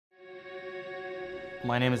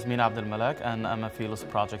My name is Mina Abdelmalak and I'm a Philos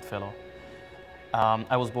Project fellow.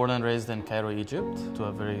 I was born and raised in Cairo, Egypt, to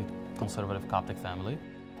a very conservative Coptic family.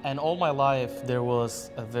 And all my life there was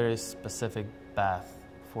a very specific path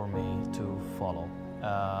for me to follow,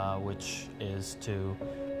 which is to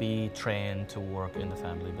be trained to work in the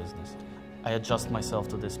family business. I adjust myself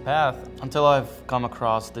to this path until I've come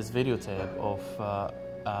across this videotape of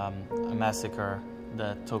a massacre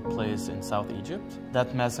that took place in South Egypt.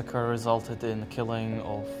 That massacre resulted in the killing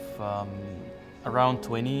of around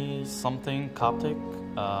 20-something Coptic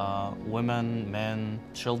women, men,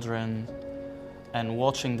 children. And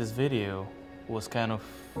watching this video was kind of,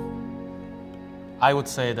 I would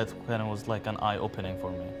say that kind of was like an eye-opening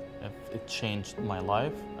for me. It changed my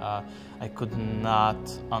life. I could not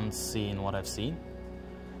unseen what I've seen.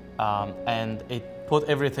 And it put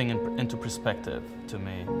everything into perspective to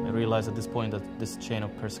me. I realized at this point that this chain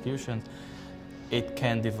of persecution, it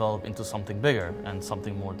can develop into something bigger and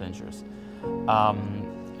something more dangerous.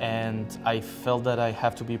 And I felt that I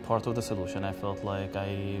have to be part of the solution. I felt like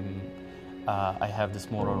I have this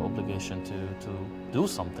moral obligation to do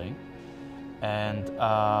something. And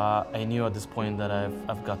I knew at this point that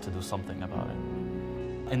I've got to do something about it.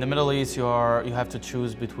 In the Middle East, you have to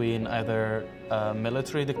choose between either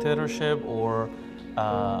military dictatorship or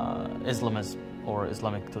Islamism or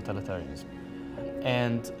Islamic totalitarianism.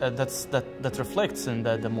 And that reflects in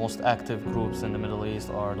that the most active groups in the Middle East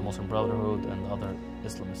are the Muslim Brotherhood and other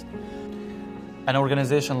Islamists. An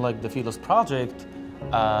organization like the Philos Project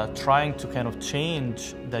trying to kind of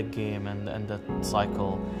change that game and that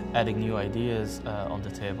cycle, adding new ideas on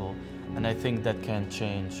the table, and I think that can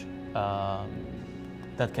change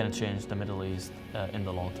the Middle East in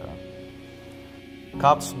the long term.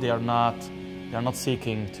 Copts, they are not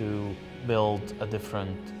seeking to build a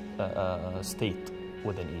different state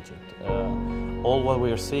within Egypt. All what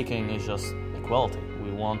we are seeking is just equality.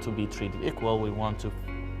 We want to be treated equal. We want to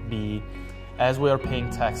be, as we are paying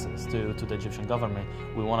taxes to the Egyptian government,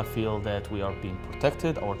 we want to feel that we are being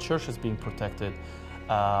protected, our church is being protected,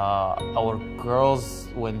 our girls,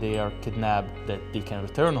 when they are kidnapped, that they can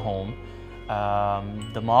return home.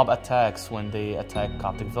 The mob attacks, when they attack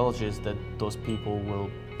Coptic villages, that those people will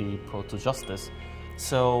be brought to justice.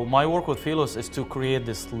 So my work with Philos is to create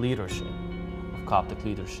this leadership of Coptic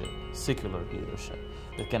leadership, secular leadership,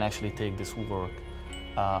 that can actually take this work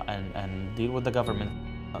and deal with the government.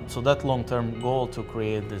 So that long-term goal to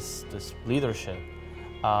create this leadership,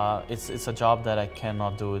 it's a job that I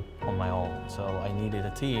cannot do it on my own. So I needed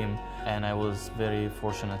a team, and I was very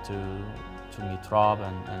fortunate to meet Rob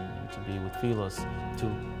and to be with Philos,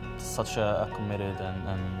 to such a committed and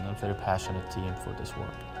a very passionate team for this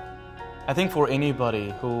work. I think for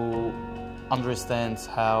anybody who understands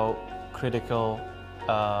how critical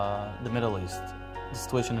the Middle East, the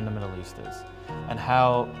situation in the Middle East is, and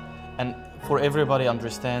for everybody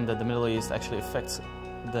understand that the Middle East actually affects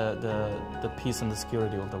the peace and the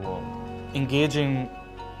security of the world. Engaging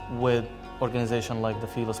with organizations like the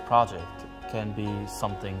Philos Project can be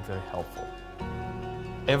something very helpful.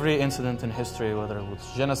 Every incident in history, whether it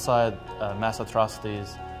was genocide, mass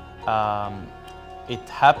atrocities, it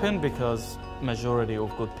happened because majority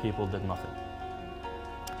of good people did nothing.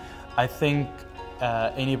 I think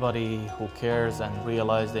anybody who cares and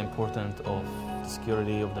realizes the importance of the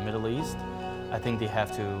security of the Middle East, I think they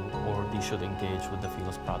have to, or they should engage with the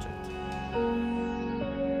Philos Project.